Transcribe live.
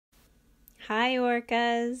Hi,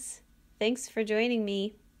 orcas. Thanks for joining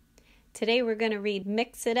me. Today we're going to read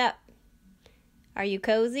Mix It Up. Are you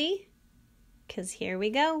cozy? 'Cause here we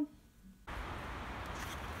go.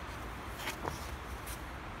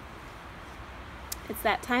 It's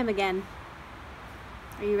that time again.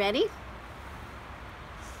 Are you ready?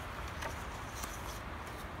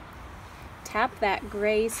 Tap that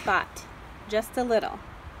gray spot just a little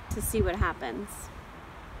to see what happens.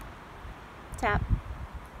 Tap.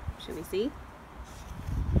 Should we see?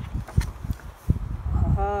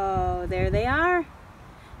 Oh, there they are.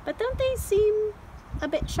 But don't they seem a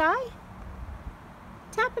bit shy?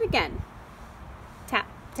 Tap it again. Tap,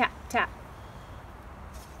 tap, tap.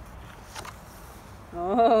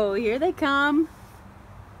 Oh, here they come.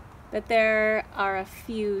 But there are a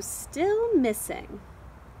few still missing.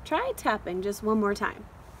 Try tapping just one more time.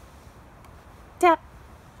 Tap.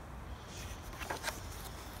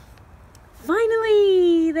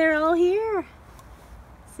 Finally, they're all here.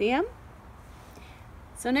 See them?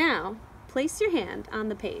 So now, place your hand on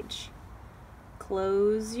the page.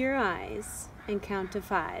 Close your eyes and count to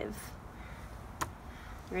 5.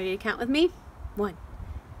 Ready to count with me? 1,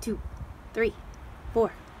 2, 3,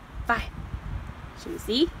 4, 5. Should we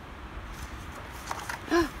see?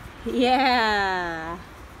 Yeah.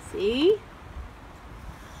 See?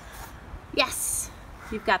 Yes.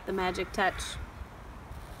 You've got the magic touch.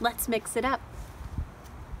 Let's mix it up.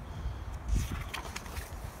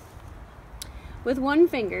 With one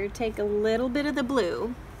finger, take a little bit of the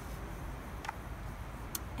blue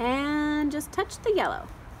and just touch the yellow.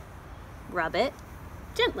 Rub it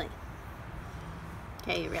gently.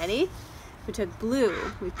 Okay, you ready? We took blue,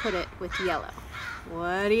 we put it with yellow.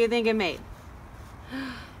 What do you think it made?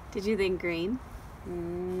 Did you think green?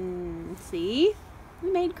 See? We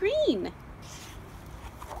made green.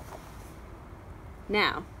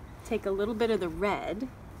 Now, take a little bit of the red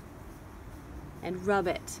and rub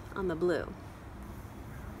it on the blue.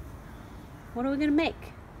 What are we gonna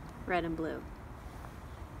make? Red and blue.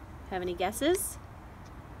 Have any guesses?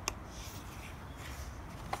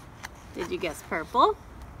 Did you guess purple?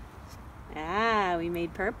 Ah, we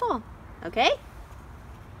made purple. Okay.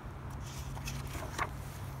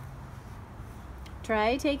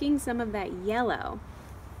 Try taking some of that yellow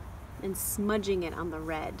and smudging it on the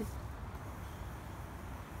red.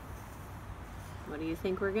 What do you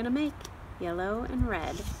think we're gonna make? Yellow and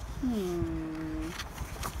red.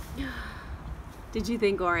 Did you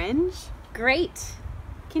think orange? Great.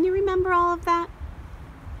 Can you remember all of that?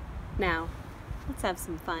 Now, let's have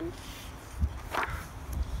some fun.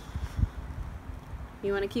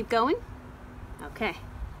 You want to keep going? Okay.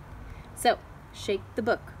 So, shake the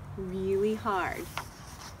book really hard.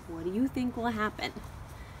 What do you think will happen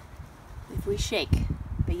if we shake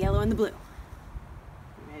the yellow and the blue?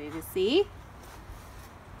 Ready to see?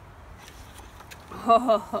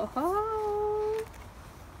 Oh,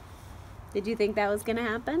 did you think that was going to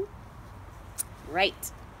happen?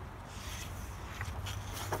 Right.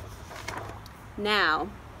 Now,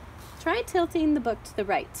 try tilting the book to the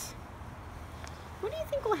right. What do you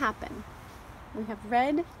think will happen? We have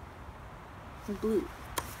red and blue.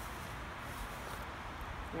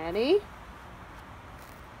 Ready?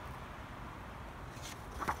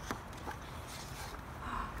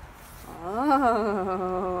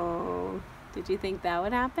 Oh, did you think that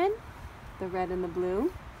would happen? The red and the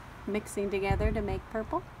blue mixing together to make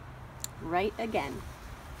purple? Right again.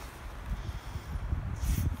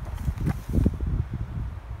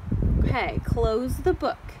 Okay, close the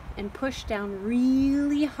book and push down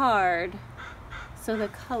really hard so the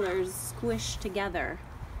colors squish together.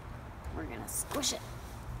 We're gonna squish it.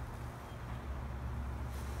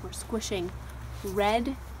 We're squishing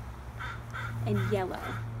red and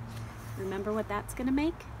yellow. Remember what that's gonna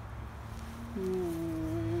make?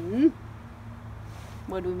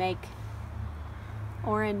 What do we make?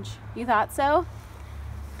 Orange. You thought so?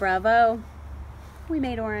 Bravo. We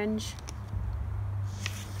made orange.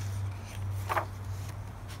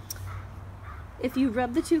 If you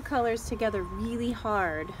rub the two colors together really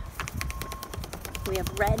hard, we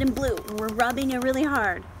have red and blue, and we're rubbing it really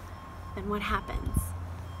hard, then what happens?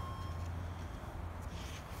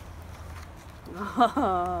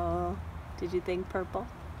 Oh, did you think purple?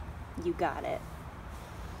 You got it.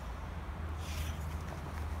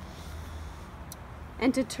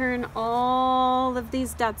 And to turn all of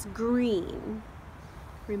these dots green,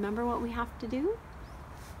 remember what we have to do?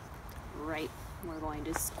 Right, we're going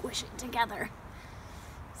to squish it together.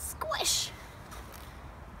 Squish!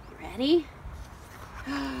 You ready?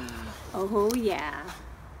 Oh yeah,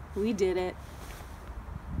 we did it.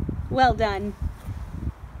 Well done.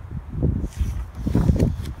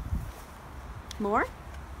 More?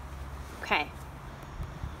 Okay. Okay,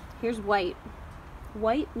 here's white.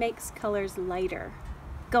 White makes colors lighter.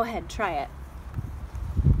 Go ahead, try it.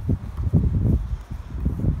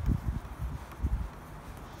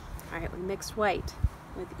 All right, we mixed white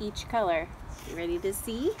with each color. You ready to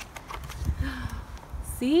see?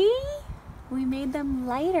 See? We made them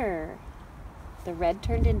lighter. The red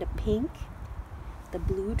turned into pink. The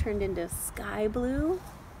blue turned into sky blue.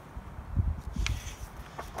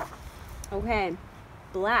 Okay,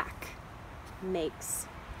 black makes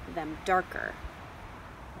them darker.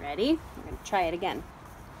 Ready? We're going to try it again.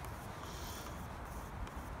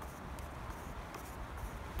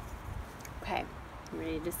 Okay,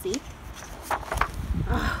 ready to see?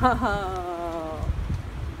 Oh,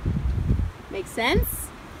 makes sense?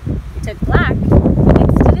 We took black, we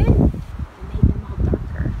mixed it in, and made them all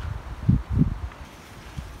darker.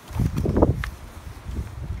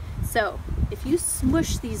 So, if you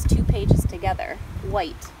smush these two pages together,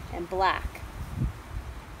 white and black,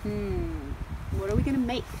 what are we gonna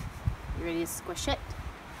make? You ready to squish it?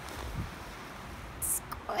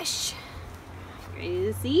 Squish. You ready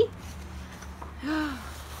to see?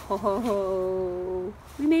 Oh,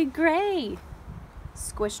 we made gray.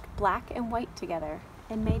 Squished black and white together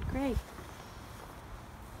and made gray.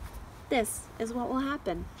 This is what will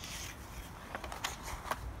happen.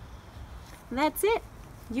 That's it.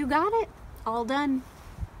 You got it. All done.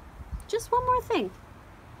 Just one more thing.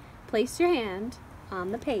 Place your hand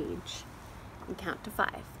on the page and count to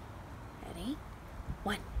 5. Ready?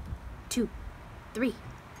 1, 2, 3,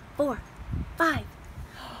 4, 5.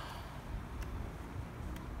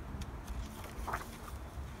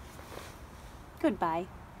 Goodbye.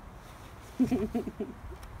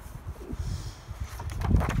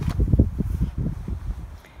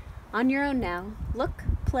 On your own now. Look,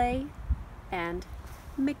 play, and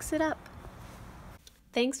mix it up.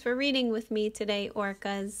 Thanks for reading with me today,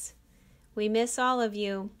 Orcas. We miss all of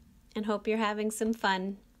you and hope you're having some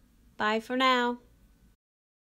fun. Bye for now.